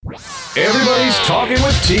Everybody's Talking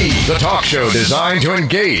with T, the talk show designed to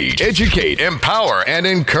engage, educate, empower, and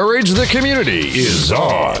encourage the community is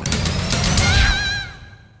on.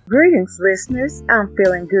 Greetings, listeners. I'm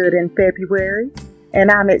feeling good in February,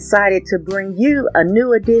 and I'm excited to bring you a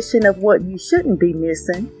new edition of What You Shouldn't Be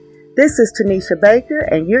Missing. This is Tanisha Baker,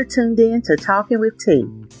 and you're tuned in to Talking with T,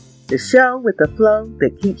 the show with the flow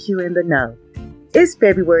that keeps you in the know. It's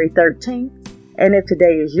February 13th, and if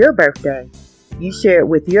today is your birthday, you share it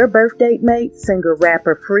with your birthday mate,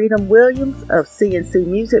 singer-rapper Freedom Williams of CNC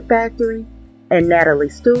Music Factory and Natalie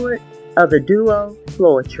Stewart of the duo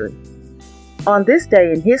Floetry. On this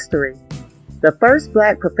day in history, the first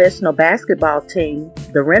black professional basketball team,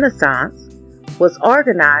 the Renaissance, was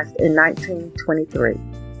organized in 1923.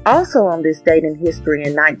 Also on this date in history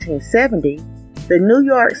in 1970, the New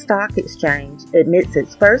York Stock Exchange admits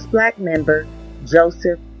its first black member,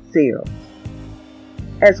 Joseph Searle.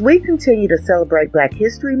 As we continue to celebrate Black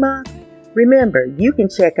History Month, remember you can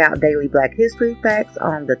check out daily Black History facts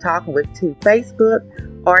on the Talking with T Facebook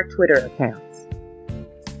or Twitter accounts.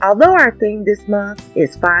 Although our theme this month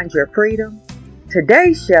is Find Your Freedom,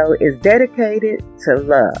 today's show is dedicated to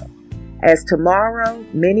love, as tomorrow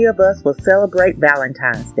many of us will celebrate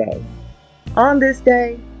Valentine's Day. On this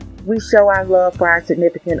day, we show our love for our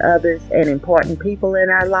significant others and important people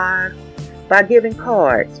in our lives by giving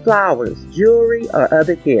cards, flowers, jewelry, or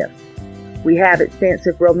other gifts. We have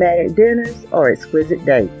expensive romantic dinners or exquisite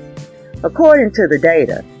dates. According to the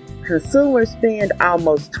data, consumers spend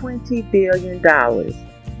almost $20 billion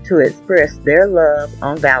to express their love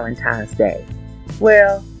on Valentine's Day.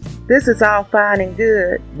 Well, this is all fine and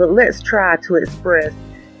good, but let's try to express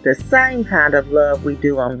the same kind of love we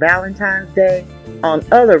do on Valentine's Day on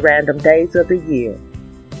other random days of the year.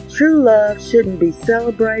 True love shouldn't be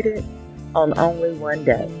celebrated on only one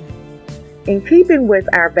day. In keeping with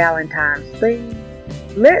our Valentine's theme,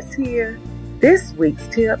 let's hear this week's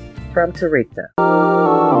tip from Tarika.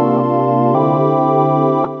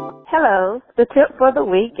 Hello, the tip for the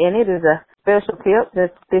week, and it is a special tip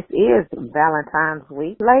since this is Valentine's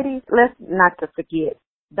week. Ladies, let's not to forget,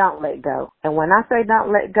 don't let go. And when I say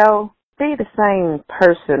don't let go, be the same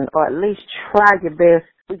person, or at least try your best.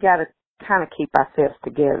 We got to kind of keep ourselves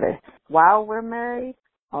together. While we're married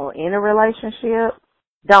or in a relationship,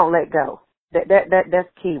 don't let go. That's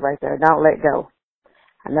key right there. Don't let go.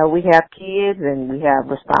 I know we have kids and we have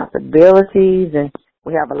responsibilities and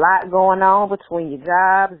we have a lot going on between your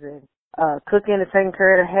jobs and cooking and taking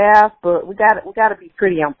care of the house, but we got to be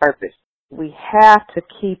pretty on purpose. We have to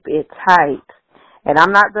keep it tight. And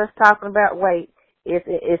I'm not just talking about weight. It's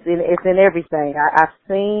in everything. I've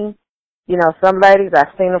seen, some ladies,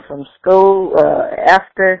 I've seen them from school,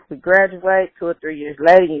 after we graduate, 2 or 3 years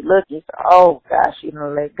later, you look and you say, oh gosh,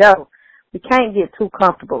 let go. We can't get too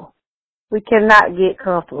comfortable. We cannot get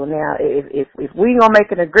comfortable. Now, if we gonna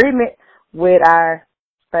make an agreement with our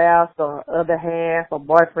spouse or other half or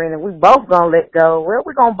boyfriend and we both gonna let go, well,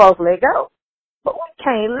 we're gonna both let go. But we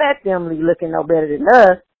can't let them be looking no better than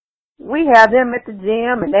us. We have them at the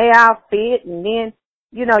gym and they all fit, and then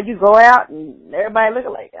you go out and everybody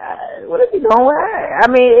looking like, what is he doing with her? I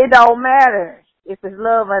mean, it don't matter if it's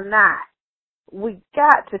love or not. We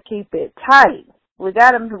got to keep it tight. We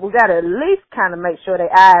got to at least kind of make sure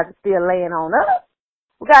their eyes are still laying on us.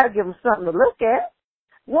 We got to give them something to look at.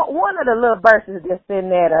 One of the little verses that's in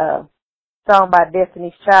that song by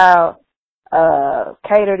Destiny's Child,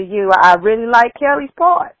 Cater to You, I really like Kelly's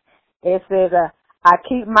part. It says, I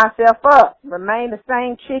keep myself up, remain the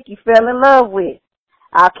same chick you fell in love with.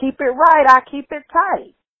 I keep it right, I keep it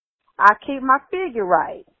tight. I keep my figure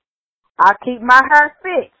right. I keep my hair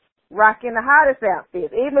fixed, rocking the hottest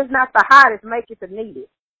outfits. Even if it's not the hottest, make it the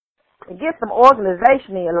neatest. And get some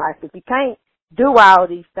organization in your life. If you can't do all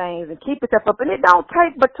these things and keep yourself up, and it don't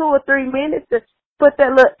take but 2 or 3 minutes to put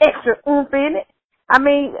that little extra oomph in it. I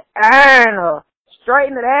mean, iron or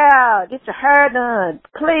straighten it out, get your hair done.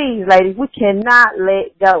 Please, ladies, we cannot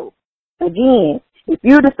let go. Again, if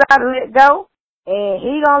you decide to let go, and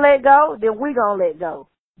he gonna let go, then we gonna let go.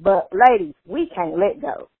 But ladies, we can't let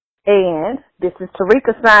go. And this is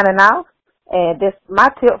Tarika signing off, and this is my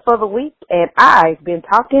tip for the week, and I've been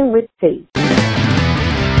talking with T.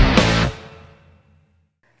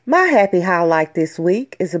 My happy highlight this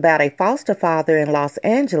week is about a foster father in Los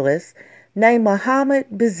Angeles named Muhammad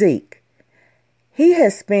Bazik. He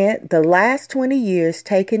has spent the last 20 years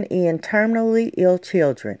taking in terminally ill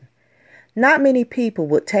children. Not many people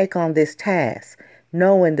would take on this task,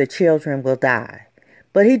 knowing the children will die.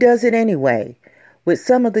 But he does it anyway, with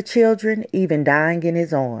some of the children even dying in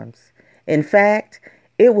his arms. In fact,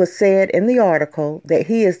 it was said in the article that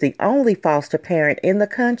he is the only foster parent in the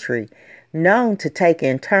country known to take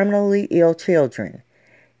in terminally ill children.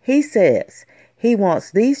 He says he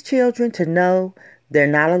wants these children to know they're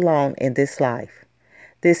not alone in this life.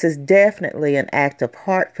 This is definitely an act of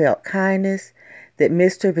heartfelt kindness that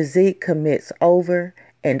Mr. Bazik commits over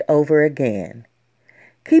and over again.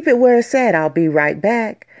 Keep it where it's at. I'll be right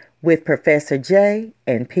back with Professor J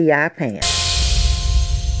and P.I. Pam.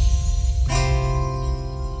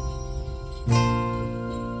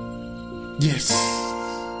 Yes.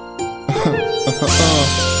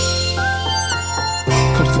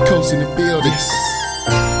 Coast to coast in the building.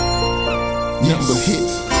 Number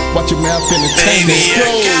hits. Watch your mouth entertainment. Baby,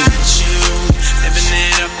 I got you. Living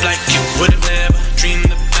it up like you would have never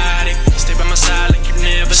dreamed about it. Stay by my side like you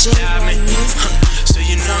never stopped me. So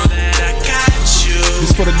you know that I got you.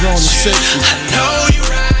 This for the grown and sexy. I know you're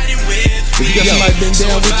riding with me. If you got somebody been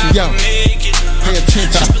down with you, yo, pay attention.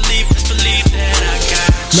 Just believe that I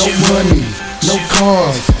got No you. money, no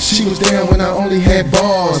cars. She was down when I only had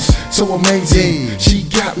bars. So amazing, she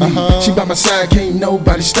got me. She by my side, can't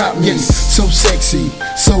nobody stop me. So sexy,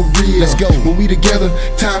 so real. Let's go. When we together,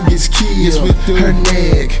 time gets killed. Her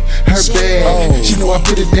neck, her back. She know I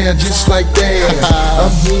put it down just like that.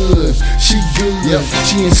 I'm hood, she good.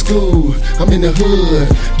 She in school, I'm in the hood,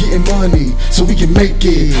 getting money so we can make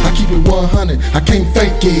it. I keep it 100, I can't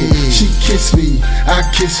fake it. She kiss me, I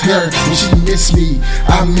kiss her. When she miss me,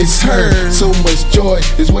 I miss her. So much joy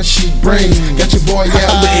is what she brings. Got your boy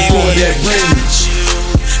out looking for that ring.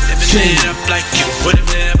 Living it up like you would have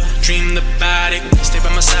never dreamed about it. Stay by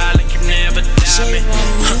my side like you never doubt me.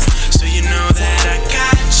 So you know that I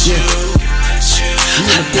got you.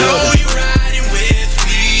 I know you're riding with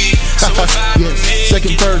me. So if I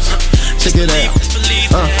Second verse, check it out. just believe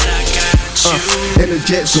that I got you. And the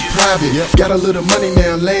jets are private. Got a little money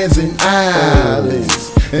now, lands in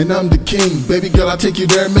islands. And I'm the king, baby girl, I'll take you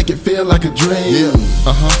there and make it feel like a dream.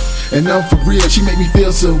 And I'm for real, she make me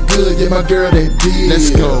feel so good. Yeah, my girl, that deal. Let's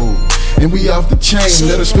go. And we off the chain,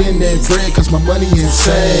 let her spend that bread, cause my money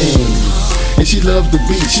insane. And she loves the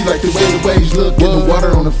beat, she like the way the waves look and the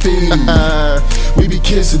water on the feet. We be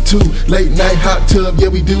kissing too, late night hot tub, yeah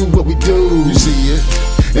we do what we do. You see it?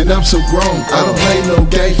 And I'm so grown, I don't play no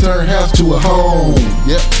games, turn house to a home.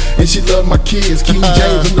 Yep. And she love my kids, King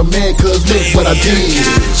James, I'm the man, cause look what I did.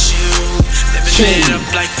 Living it up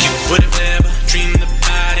like you would have never dreamed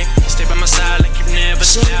about it. Stay by my side like you never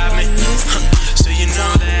stopped me. So you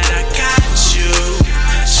know that I got you.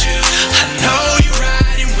 I know you're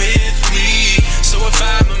riding with me. So if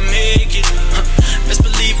I'ma make it, best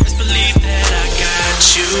believe that I got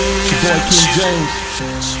you. Your boy King James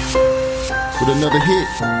with another hit.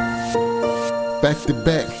 Back to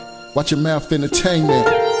back. Watch your mouth entertainment.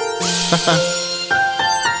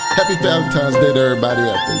 Happy Valentine's Day to everybody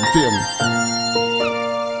out there. You feel me?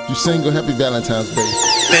 You single, happy Valentine's Day.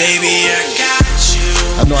 Baby, I got you.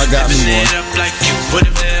 I know I got me Living one. it up like you would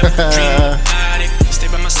have never dreamed about it. Stay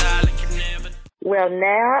by my side like you never. Well,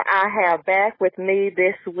 now I have back with me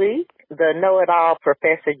this week the know-it-all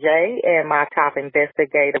Professor J and my top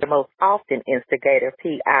investigator, the most often instigator,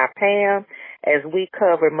 P.I. Pam, as we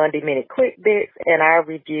cover Monday Minute Quick Bits and our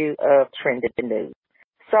review of trending news.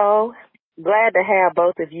 So, glad to have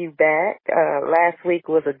both of you back. Last week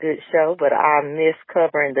was a good show, but I missed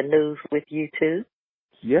covering the news with you too.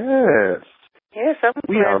 Yes. Yes, I'm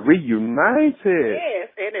We are reunited. Yes,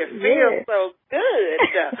 and it feels so good.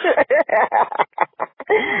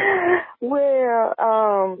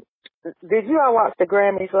 Well, did you all watch the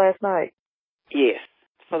Grammys last night? Yes,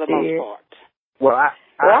 for the most part. Well, I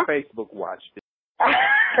Facebook watched it.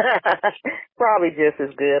 Probably just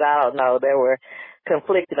as good. I don't know. There were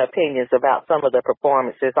conflicting opinions about some of the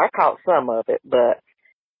performances. I caught some of it,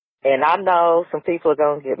 and I know some people are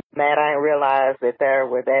going to get mad. I didn't realize that there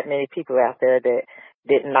were that many people out there that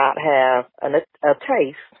did not have a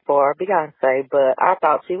taste for Beyonce, but I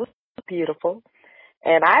thought she was beautiful.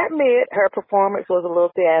 And I admit her performance was a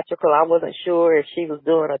little theatrical. I wasn't sure if she was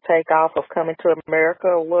doing a takeoff of Coming to America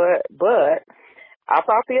or what, but I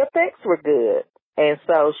thought the effects were good. And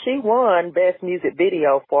so she won Best Music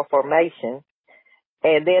Video for Formation.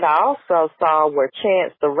 And then I also saw where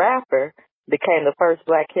Chance the Rapper became the first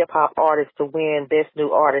black hip-hop artist to win Best New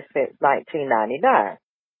Artist since 1999.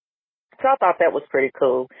 So I thought that was pretty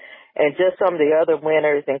cool. And just some of the other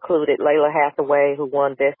winners included Layla Hathaway, who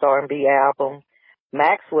won Best R&B Album.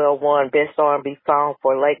 Maxwell won Best R&B Song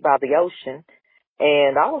for Lake by the Ocean.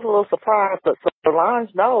 And I was a little surprised, but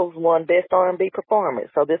Solange Knowles won Best R&B Performance.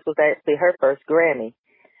 So this was actually her first Grammy.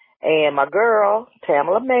 And my girl,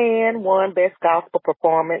 Tamala Mann, won Best Gospel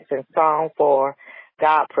Performance and Song for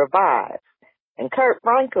God Provides. And Kurt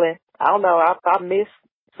Franklin, I don't know, I missed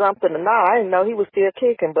something. No, I didn't know he was still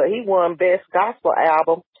kicking, but he won Best Gospel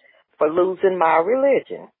Album for Losing My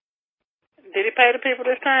Religion. Did he pay the people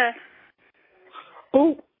this time?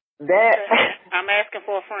 Who? That. I'm asking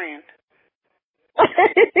for a friend.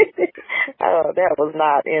 That was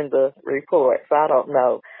not in the report, so I don't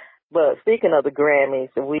know. But speaking of the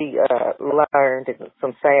Grammys, we learned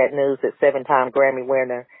some sad news that 7-time Grammy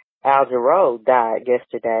winner Al Jarreau died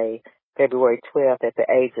yesterday, February 12th, at the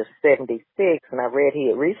age of 76. And I read he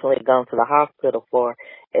had recently gone to the hospital for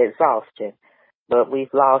exhaustion. But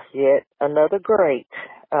we've lost yet another great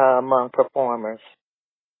among performers.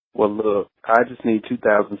 Well, look, I just need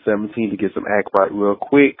 2017 to get some act right real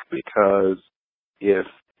quick, because if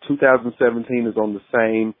 2017 is on the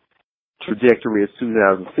same trajectory as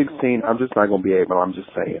 2016, I'm just not going to be able. I'm just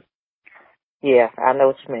saying. Yeah, I know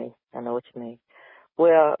what you mean.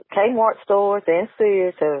 Well, Kmart stores and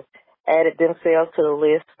Sears have added themselves to the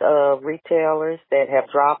list of retailers that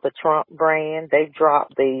have dropped the Trump brand. They've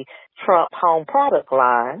dropped the Trump home product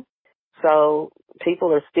line. So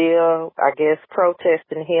people are still, I guess,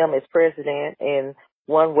 protesting him as president in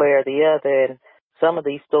one way or the other. And some of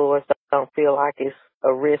these stores don't feel like it's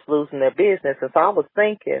a risk losing their business. And so I was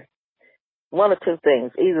thinking, one of two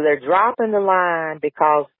things. Either they're dropping the line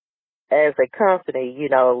because as a company, you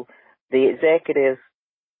know, the executives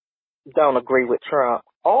don't agree with Trump,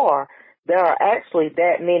 or there are actually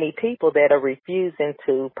that many people that are refusing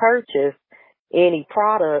to purchase any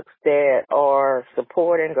products that are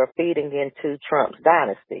supporting or feeding into Trump's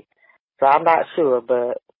dynasty. So I'm not sure,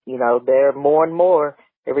 but, you know, there are more and more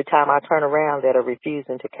every time I turn around that are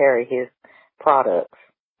refusing to carry his products.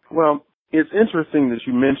 Well, it's interesting that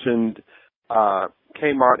you mentioned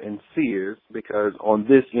Kmart and Sears, because on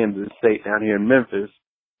this end of the state down here in Memphis,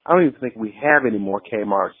 I don't even think we have any more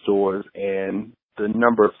Kmart stores, and the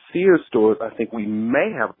number of Sears stores, I think we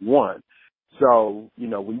may have one. So, you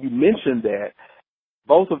know, when you mentioned that,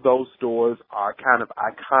 both of those stores are kind of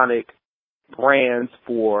iconic brands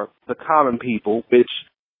for the common people, which,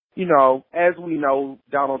 you know, as we know,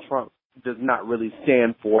 Donald Trump does not really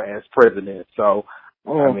stand for as president. So,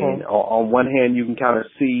 I mean, on one hand, you can kind of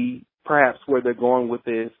see perhaps where they're going with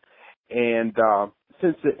this. And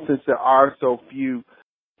since there are so few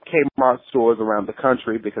Kmart stores around the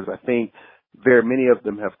country, because I think very many of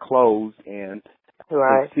them have closed, and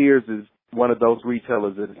Sears is one of those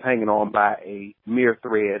retailers that is hanging on by a mere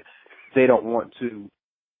thread. They don't want to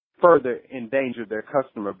further endanger their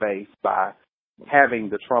customer base by having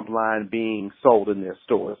the Trump line being sold in their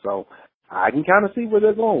stores. So I can kind of see where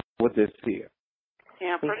they're going with this here.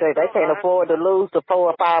 Yeah, you say they can't afford to lose the 4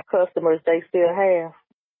 or 5 customers they still have.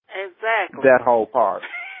 Exactly. That whole part.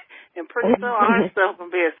 And pretty soon our stuff will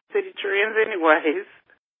be at City Trends anyways.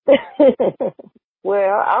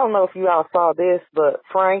 Well, I don't know if you all saw this, but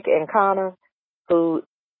Frank and Connor, who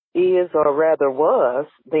is or rather was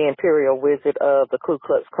the Imperial Wizard of the Ku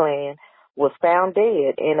Klux Klan, was found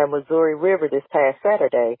dead in a Missouri River this past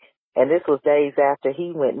Saturday, and this was days after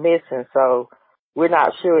he went missing, so we're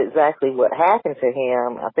not sure exactly what happened to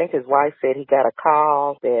him. I think his wife said he got a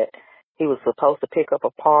call that he was supposed to pick up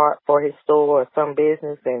a part for his store or some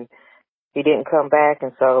business, and he didn't come back.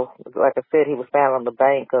 And so, like I said, he was found on the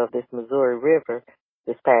bank of this Missouri River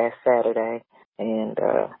this past Saturday. And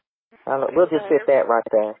we'll just sit that right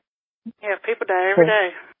there. Yeah, people die every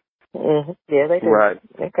day. Mm-hmm. Yeah, they do. Right.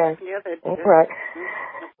 Okay. Yeah, they do. Right.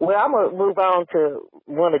 Well, I'm going to move on to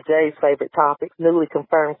one of Jay's favorite topics. Newly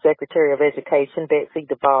confirmed Secretary of Education Betsy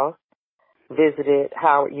DeVos visited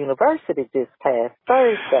Howard University this past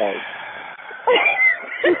Thursday.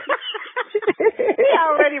 He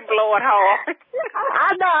already blowing hard.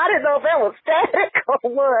 I know. I didn't know if that was static or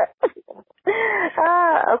what.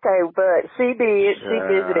 Okay, but she did. She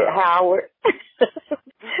visited Howard.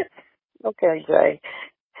 Okay, Jay.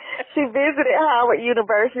 She visited Howard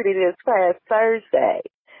University this past Thursday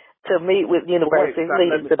to meet with university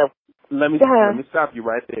leaders. Let me stop you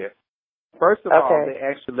right there. First of all, they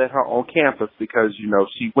actually let her on campus because, you know,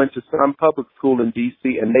 she went to some public school in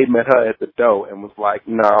D.C. and they met her at the door and was like,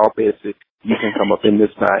 "No, Betsy, you can come up in this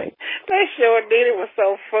thing." They sure did. It was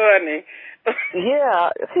so funny. Yeah.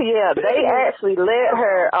 They actually let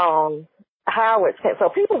her on Howard. So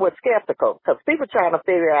people were skeptical because people were trying to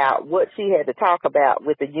figure out what she had to talk about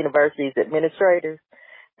with the university's administrators.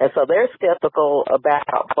 And so they're skeptical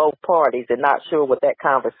about both parties and not sure what that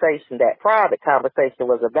private conversation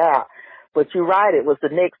was about. But you're right, it was the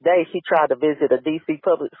next day she tried to visit a D.C.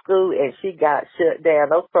 public school and she got shut down.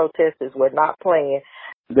 Those protesters were not playing.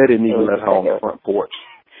 They didn't even let her on the front porch.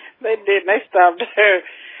 They didn't. They stopped her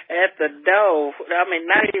at the door. I mean,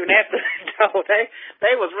 not even at the door.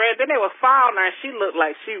 They was ready. Then they was following her. She looked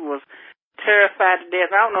like she was terrified to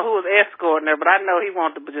death. I don't know who was escorting her, but I know he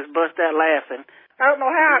wanted to just bust out laughing. I don't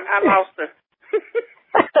know how I lost her.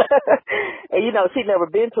 And, you know, she'd never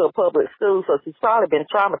been to a public school, so she's probably been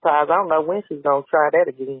traumatized. I don't know when she's going to try that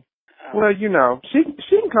again. Well, you know, she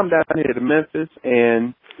can come down here to Memphis,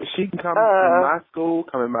 and she can come to my school,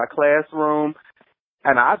 come in my classroom,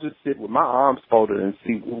 and I just sit with my arms folded and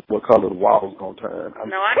see what color the wall's going to turn.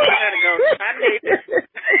 No, I need her to go.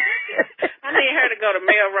 I need her to go to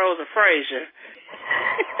Melrose or Fraser.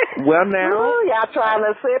 Well, now. Ooh, y'all trying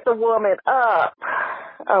to set the woman up.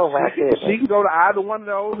 Oh, my goodness. She can go to either one of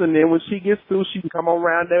those, and then when she gets through, she can come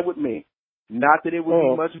around there with me. Not that it would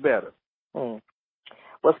be much better.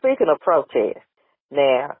 Well, speaking of protest,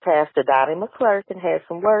 now, Pastor Donnie McClurkin has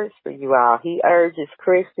some words for you all. He urges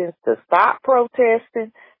Christians to stop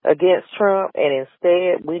protesting against Trump, and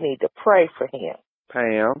instead, we need to pray for him.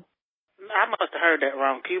 Pam? I must have heard that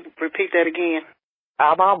wrong. Can you repeat that again?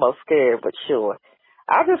 I'm almost scared, but sure.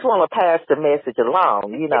 I just want to pass the message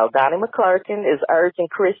along. You know, Donnie McClurkin is urging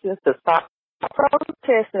Christians to stop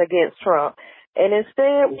protesting against Trump, and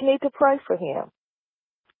instead, we need to pray for him.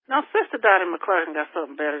 No, Sister Donnie McClurkin got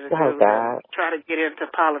something better to do than try to get into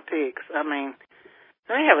politics. I mean,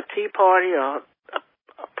 they have a tea party or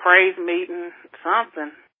a praise meeting,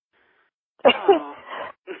 something. Oh.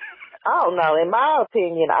 Oh, no. In my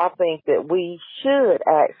opinion, I think that we should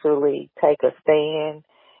actually take a stand,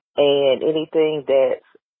 and anything that's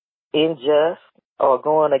unjust or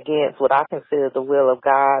going against what I consider the will of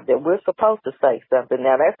God, that we're supposed to say something.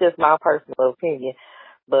 Now, that's just my personal opinion.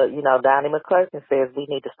 But, you know, Donnie McClurkin says we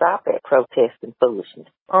need to stop that protesting foolishness.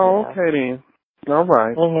 Oh, okay then. All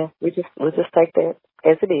right. Mm-hmm. We'll just take that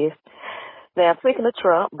as it is. Now, speaking of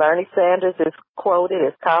Trump, Bernie Sanders is quoted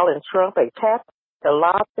as calling Trump a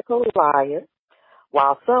pathological liar,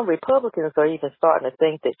 while some Republicans are even starting to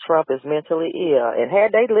think that Trump is mentally ill. And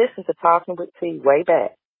had they listened to Talking with T way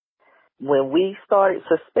back, when we started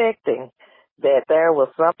suspecting that there was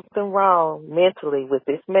something wrong mentally with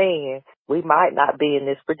this man, we might not be in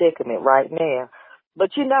this predicament right now.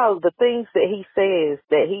 But, you know, the things that he says,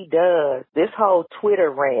 that he does, this whole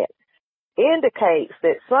Twitter rant, indicates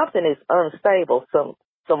that something is unstable.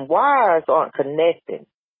 Some wires aren't connecting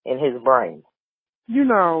in his brain. You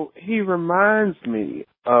know, he reminds me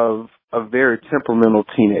of a very temperamental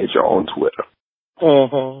teenager on Twitter.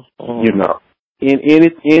 Mm-hmm. You know, in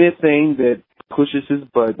anything that pushes his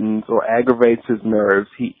buttons or aggravates his nerves,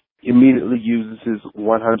 he immediately uses his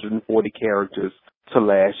 140 characters to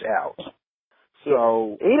lash out.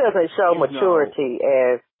 So he doesn't show maturity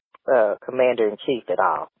as commander-in-chief at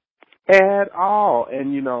all. At all.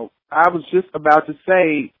 And, you know, I was just about to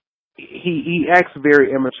say he acts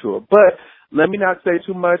very immature. But let me not say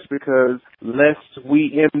too much, because lest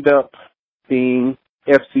we end up being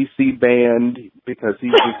FCC banned because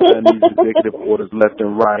he's just done these executive orders left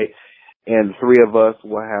and right, and the three of us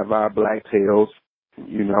will have our black tails,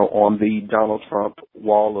 you know, on the Donald Trump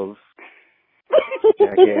wall of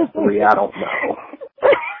jackassery. I don't know.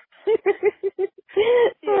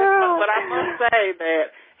 Yeah, but I must say that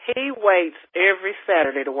he waits every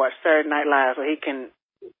Saturday to watch Saturday Night Live so he can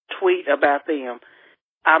tweet about them.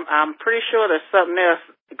 I'm pretty sure there's something else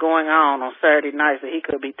going on Saturday nights that he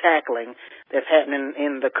could be tackling that's happening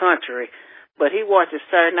in the country. But he watches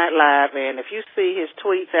Saturday Night Live, and if you see his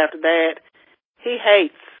tweets after that, he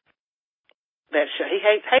hates that show. He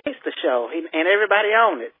hates the show, and everybody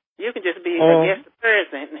on it. You can just be against the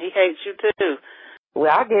president, and he hates you too.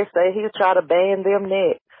 Well, I guess he'll try to ban them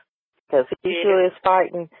next, because he sure is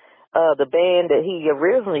fighting the ban that he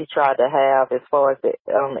originally tried to have as far as the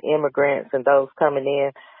immigrants and those coming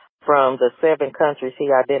in from the 7 countries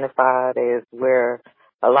he identified as where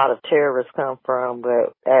a lot of terrorists come from,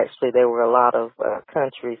 but actually there were a lot of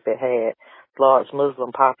countries that had large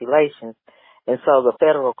Muslim populations. And so the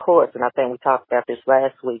federal courts, and I think we talked about this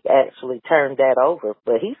last week, actually turned that over.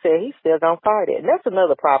 But he said he's still going to fight it. And that's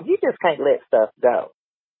another problem. You just can't let stuff go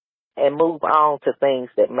and move on to things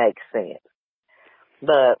that make sense.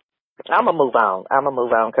 But I'm going to move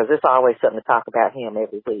on. Because there's always something to talk about him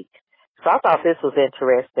every week. So I thought this was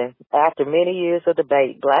interesting. After many years of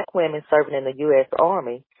debate, black women serving in the U.S.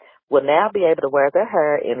 Army will now be able to wear their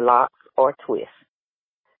hair in locks or twists.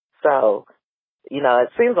 So, you know, it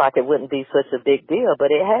seems like it wouldn't be such a big deal,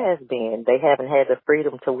 but it has been. They haven't had the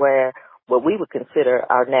freedom to wear what we would consider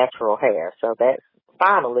our natural hair. So that's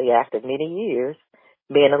finally, after many years,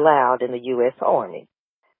 being allowed in the U.S. Army.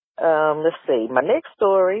 Let's see. My next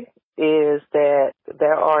story is that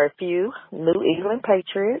there are a few New England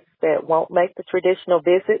Patriots that won't make the traditional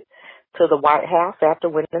visit to the White House after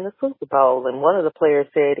winning the Super Bowl. And one of the players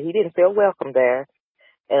said he didn't feel welcome there.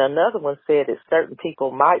 And another one said that certain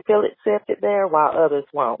people might feel accepted there while others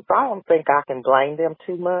won't. So I don't think I can blame them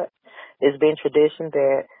too much. It's been tradition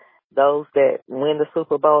that those that win the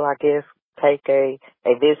Super Bowl, I guess, take a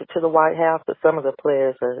visit to the White House, but some of the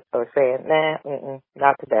players are saying, nah,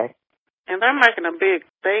 not today. And they're making a big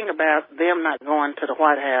thing about them not going to the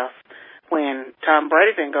White House when Tom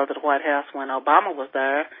Brady didn't go to the White House when Obama was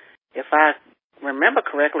there. If I remember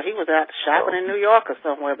correctly, he was out shopping in New York or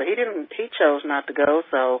somewhere, but he chose not to go.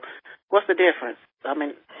 So what's the difference? I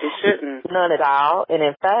mean, it shouldn't. None at all. And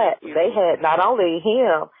in fact, they had not only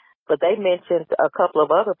him, but they mentioned a couple of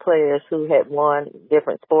other players who had won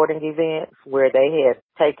different sporting events where they had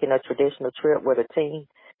taken a traditional trip with a team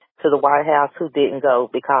to the White House who didn't go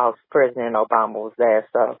because President Obama was there.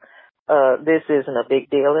 So this isn't a big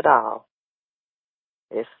deal at all.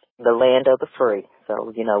 It's the land of the free. So,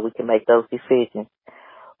 we can make those decisions.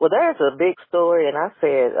 Well, there's a big story, and I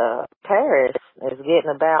said Paris is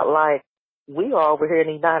getting about like we are over here in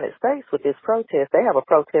the United States with this protest. They have a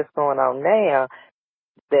protest going on now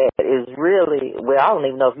that is really, well, I don't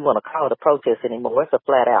even know if you want to call it a protest anymore. It's a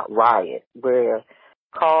flat-out riot where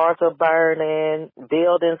cars are burning,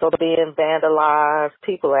 buildings are being vandalized,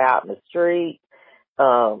 people are out in the street,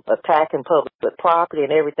 attacking public property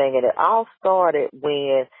and everything. And it all started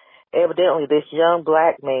when evidently this young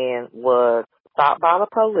black man was stopped by the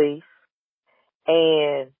police,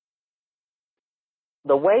 and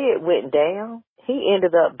the way it went down, he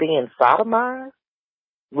ended up being sodomized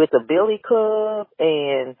with a billy club,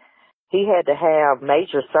 and he had to have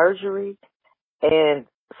major surgery. And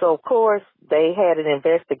so, of course, they had an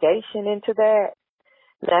investigation into that.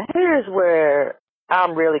 Now, here's where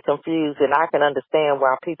I'm really confused, and I can understand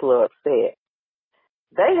why people are upset.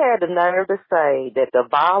 They had the nerve to say that the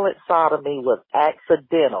violent sodomy was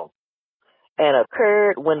accidental and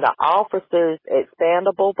occurred when the officer's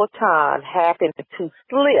expandable baton happened to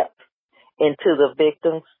slip into the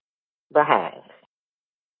victim's behind.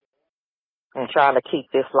 I'm trying to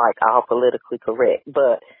keep this all politically correct,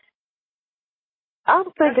 but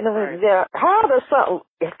I'm thinking how does something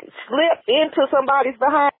slip into somebody's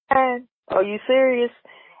behind? Are you serious?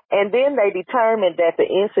 And then they determined that the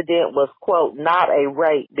incident was, quote, not a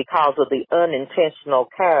rape because of the unintentional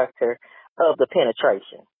character of the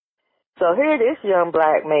penetration. So here this young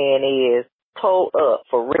black man is told up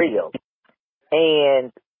for real,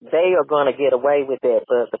 and they are going to get away with it.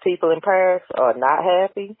 But the people in Paris are not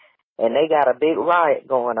happy, and they got a big riot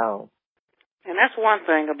going on. And that's one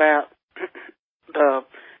thing about the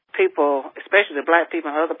people, especially the black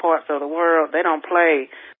people in other parts of the world. They don't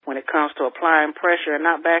play when it comes to applying pressure and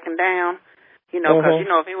not backing down. Because,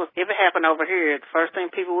 if it happened over here, the first thing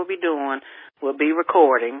people would be doing would be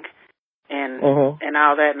recording and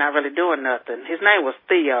all that, not really doing nothing. His name was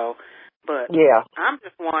Theo, but yeah. I'm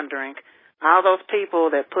just wondering, all those people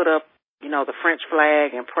that put up, the French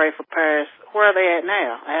flag and pray for Paris, where are they at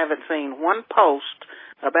now? I haven't seen one post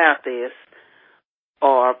about this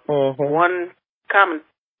or one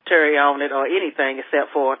commentary on it or anything except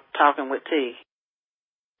for Talking with T.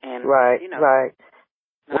 And right.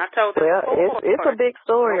 And I told them, it's a big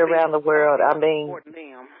story around the world. I mean,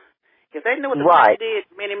 if they knew what the French did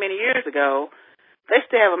many, many years ago, they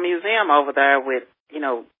still have a museum over there with,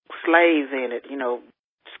 slaves in it,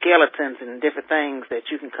 skeletons and different things that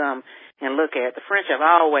you can come and look at. The French have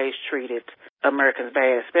always treated Americans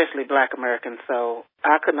bad, especially black Americans, so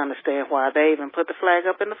I couldn't understand why they even put the flag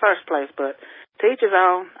up in the first place. But to each his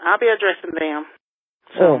own. I'll be addressing them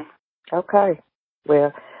soon. Okay.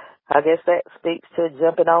 Well, I guess that speaks to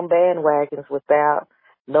jumping on bandwagons without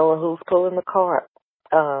knowing who's pulling the cart.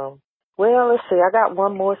 Well, let's see. I got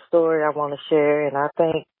one more story I want to share, and I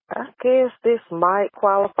guess this might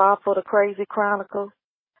qualify for the Crazy Chronicles.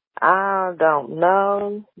 I don't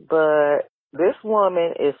know, but this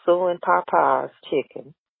woman is suing Popeye's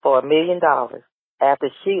chicken for $1 million after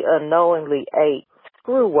she unknowingly ate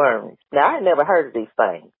screwworms. Now, I had never heard of these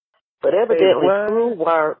things, but evidently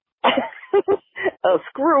a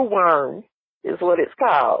screwworm is what it's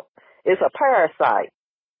called. It's a parasite.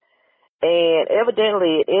 And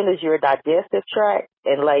evidently it enters your digestive tract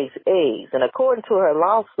and lays eggs. And according to her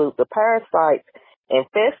lawsuit, the parasites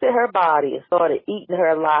infested her body and started eating her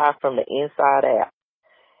alive from the inside out.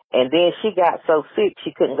 And then she got so sick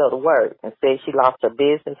she couldn't go to work and said she lost her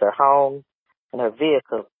business, her home, and her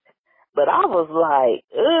vehicle. But I was like,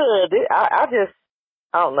 I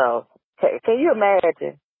don't know. Can you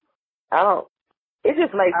imagine? It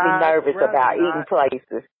just makes me nervous about eating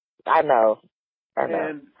places. I know.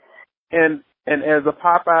 And as a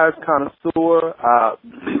Popeyes connoisseur,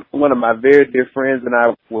 one of my very dear friends and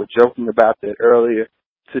I were joking about that earlier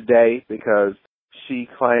today because she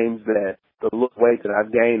claims that the weight that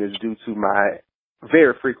I've gained is due to my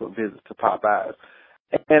very frequent visits to Popeyes.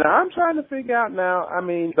 And I'm trying to figure out now, I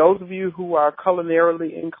mean, those of you who are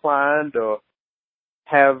culinarily inclined or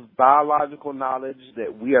have biological knowledge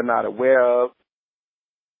that we are not aware of,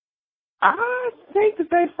 I think that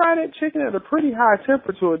they fry that chicken at a pretty high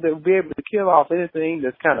temperature that will be able to kill off anything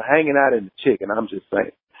that's kind of hanging out in the chicken. I'm just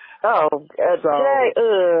saying. Oh, Jay,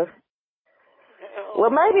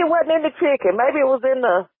 well, maybe it wasn't in the chicken. Maybe it was in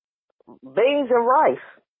the beans and rice.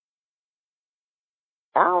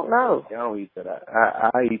 I don't know. I don't eat that.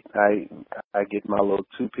 I get my little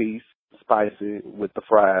 2-piece spicy with the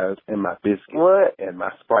fries and my biscuit and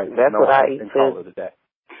my Sprite. That's what I eat too. Call it a day.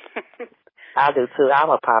 I do too. I'm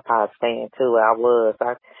a Popeyes fan too. I was.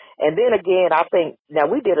 And then again, I think now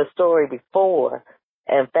we did a story before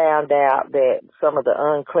and found out that some of the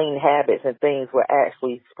unclean habits and things were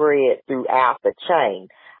actually spread throughout the chain.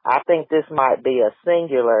 I think this might be a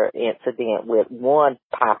singular incident with one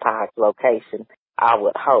Popeyes location, I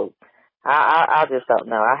would hope. I just don't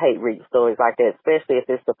know. I hate reading stories like that, especially if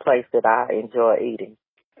it's the place that I enjoy eating.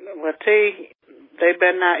 Well, T, they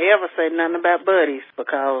better not ever say nothing about Buddies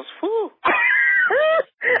because, whew.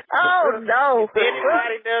 Oh, no. If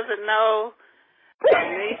anybody doesn't know,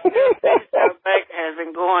 Nisha Baker has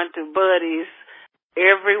been going to Buddies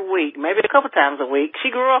every week, maybe a couple times a week.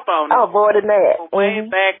 She grew up on it. Oh, more than that. Way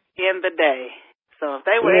back in the day. So if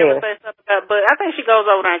they would ever say something about Buddies, I think she goes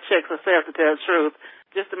over there and checks herself to tell the truth,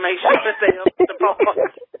 just to make sure that they don't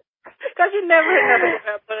support. Because you never hear nothing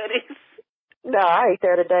about Buddies. No, I ate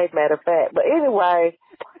there today, matter of fact. But anyway,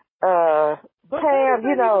 Pam,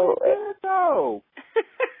 you know,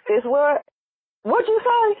 it's what? What'd you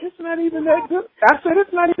say? It's not even that good. I said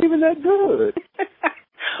it's not even that good.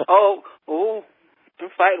 I'm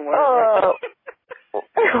fighting words.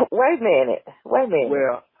 Wait a minute.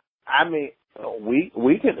 Well, I mean,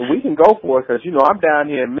 we can go for it because I'm down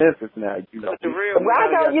here in Memphis now. I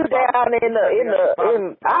know you down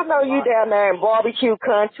I know you down there in barbecue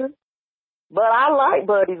country, but I like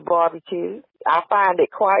Buddy's barbecue. I find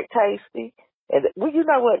it quite tasty. And you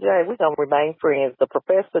know what, Jay? We're gonna remain friends. The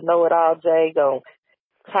Professor Know-It-All, Jay, gonna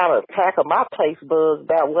kind of tackle my taste buds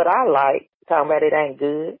about what I like. Talking about it ain't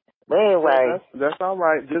good. But anyway, that's all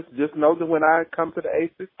right. Just know that when I come to the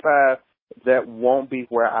 865. That won't be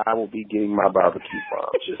where I will be getting my barbecue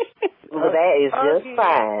from. That is just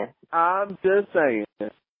fine. I'm just saying.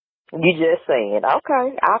 You just saying.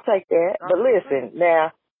 Okay, I'll take that. But listen,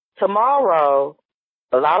 now, tomorrow,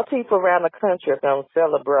 a lot of people around the country are going to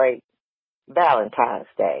celebrate Valentine's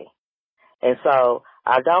Day. And so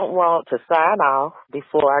I don't want to sign off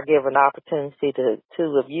before I give an opportunity to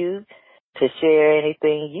two of you to share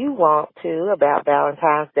anything you want to about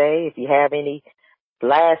Valentine's Day. If you have any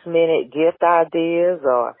last-minute gift ideas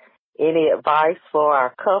or any advice for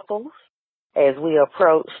our couples as we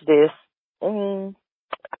approach this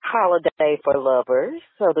holiday for lovers,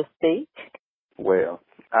 so to speak. Well,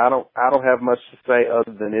 I don't have much to say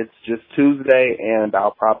other than it's just Tuesday, and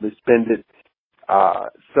I'll probably spend it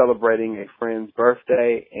celebrating a friend's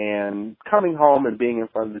birthday and coming home and being in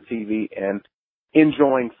front of the TV and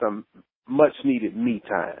enjoying some much-needed me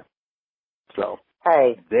time. So.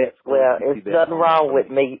 Hey, there's nothing wrong with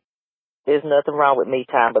me. There's nothing wrong with me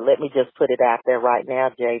time, but let me just put it out there right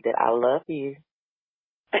now, Jay, that I love you.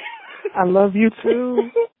 I love you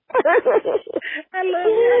too. I love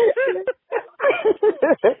you too.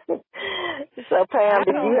 So, Pam,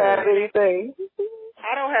 do you have anything?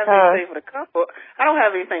 I don't have anything for the couple. I don't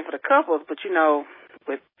have anything for the couples, but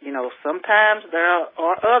sometimes there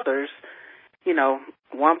are others. 1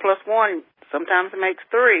 + 1 sometimes it makes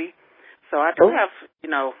 3. So I do have,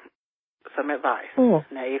 some advice.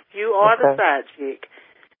 Now, if you are the side chick,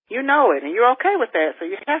 you know it, and you're okay with that. So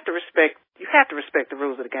you have to respect the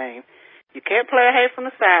rules of the game. You can't play a hate from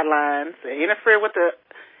the sidelines and interfere with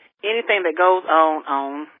anything that goes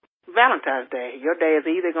on Valentine's Day. Your day is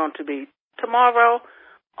either going to be tomorrow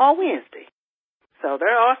or Wednesday. So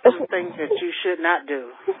there are some things that you should not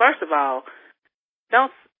do. First of all,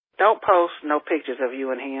 don't post no pictures of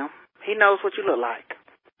you and him. He knows what you look like.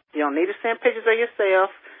 You don't need to send pictures of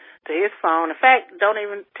yourself to his phone. In fact, don't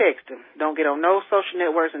even text him. Don't get on no social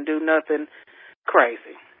networks and do nothing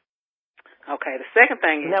crazy. Okay, the second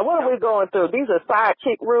thing is... Now, what are we going through? These are side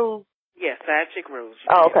chick rules? Yes, side chick rules.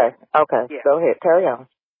 Oh, okay. Okay, yeah. Go ahead. Carry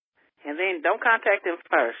on. And then don't contact him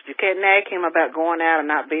first. You can't nag him about going out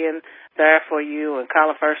and not being there for you and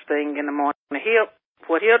call him first thing in the morning.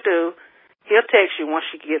 What he'll do, he'll text you once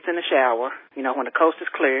she gets in the shower, when the coast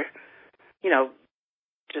is clear.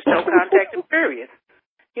 Just don't contact him, period.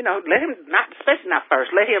 Let him, especially not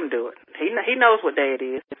first, let him do it. He knows what day it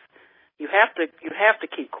is. You have to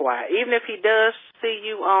keep quiet. Even if he does see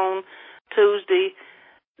you on Tuesday,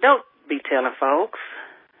 don't be telling folks.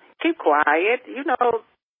 Keep quiet. You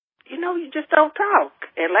just don't talk.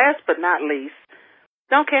 And last but not least,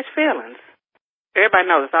 don't catch feelings. Everybody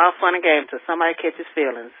knows it's all fun and games until somebody catches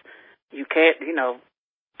feelings. You can't,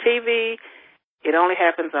 TV, it only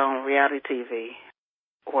happens on reality TV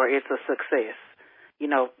or it's a success.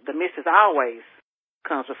 The missus always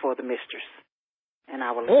comes before the mistress. And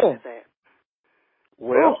I will leave it at that.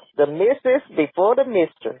 Well, the missus before the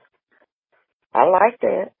mistress. I like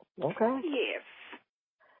that. Okay. Yes.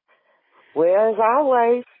 Well, as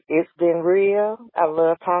always, it's been real. I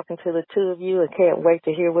love talking to the two of you and can't wait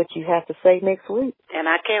to hear what you have to say next week. And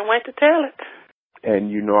I can't wait to tell it.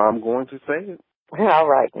 And I'm going to say it. All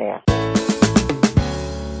right now.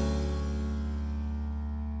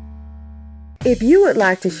 If you would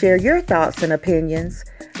like to share your thoughts and opinions,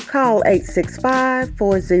 call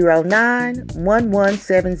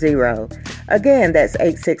 865-409-1170. Again, that's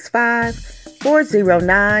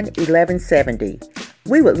 865-409-1170.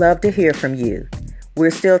 We would love to hear from you.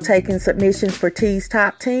 We're still taking submissions for T's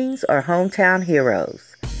Top Teens or Hometown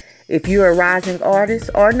Heroes. If you're a rising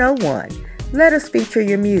artist or know one, let us feature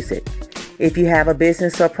your music. If you have a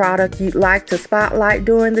business or product you'd like to spotlight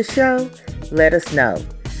during the show, let us know.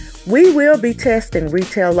 We will be testing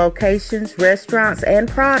retail locations, restaurants, and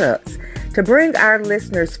products to bring our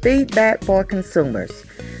listeners feedback for consumers.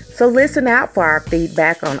 So listen out for our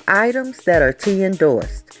feedback on items that are T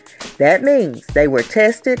endorsed. That means they were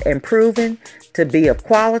tested and proven to be of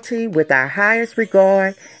quality with our highest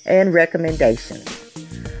regard and recommendations.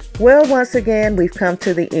 Well, once again, we've come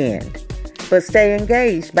to the end. But stay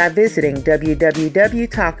engaged by visiting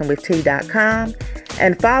www.talkingwitht.com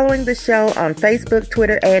and following the show on Facebook,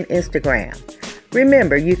 Twitter, and Instagram.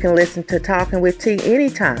 Remember, you can listen to Talking with T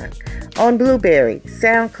anytime on Blueberry,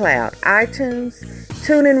 SoundCloud, iTunes,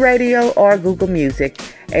 TuneIn Radio, or Google Music,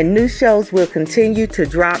 and new shows will continue to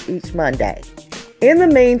drop each Monday. In the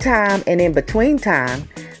meantime and in between time,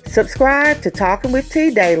 subscribe to Talking with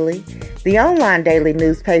T Daily, the online daily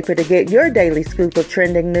newspaper to get your daily scoop of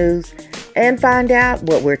trending news and find out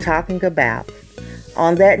what we're talking about.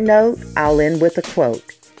 On that note, I'll end with a quote.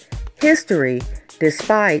 History,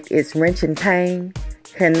 despite its wrenching pain,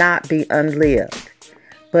 cannot be unlived,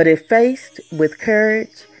 but if faced with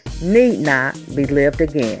courage, need not be lived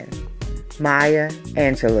again. Maya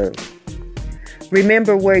Angelou.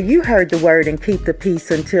 Remember where you heard the word and keep the peace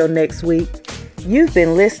until next week. You've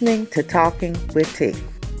been listening to Talking with T.